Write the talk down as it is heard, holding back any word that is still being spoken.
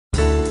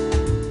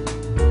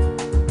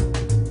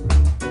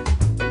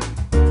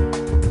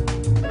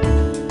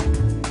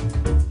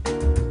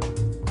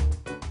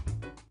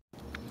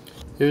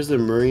Here's the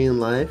Marine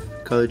Life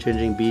color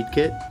changing bead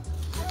kit.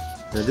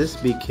 Now this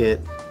bead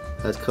kit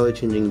has color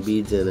changing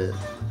beads in it,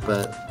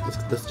 but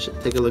let's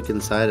take a look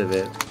inside of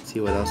it, see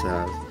what else it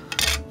has.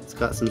 It's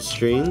got some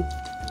string,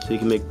 so you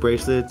can make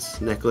bracelets,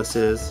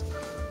 necklaces.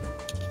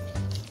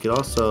 You can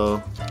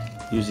also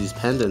use these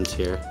pendants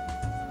here.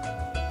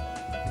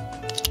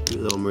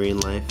 Cute little Marine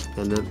Life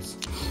pendants.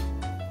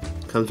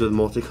 Comes with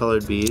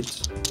multicolored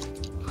beads.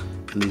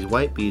 And these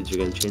white beads are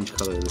going to change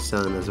color in the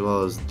sun, as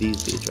well as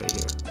these beads right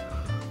here.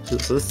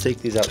 So let's take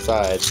these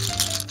outside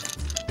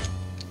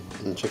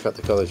and check out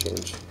the color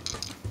change.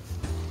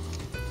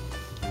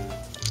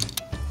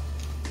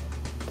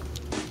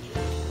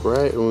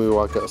 Right when we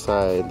walk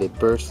outside, they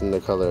burst into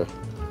color.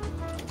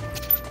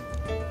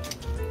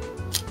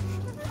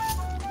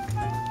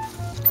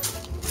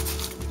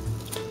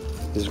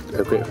 These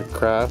are great for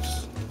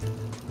crafts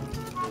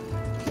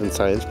and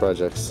science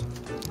projects,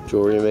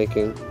 jewelry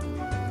making.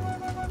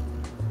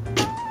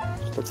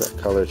 Look at that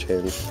color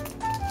change.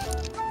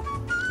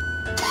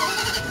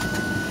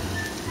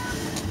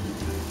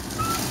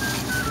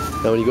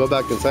 Now when you go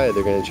back inside,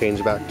 they're going to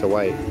change back to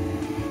white.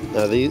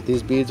 Now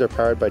these beads are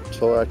powered by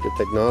SolarActive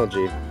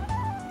technology,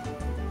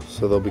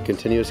 so there'll be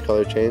continuous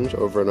color change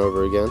over and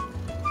over again.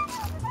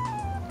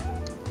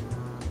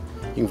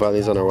 You can find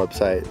these on our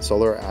website,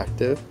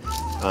 SolarActive,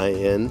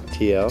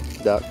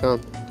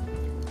 INTL.com.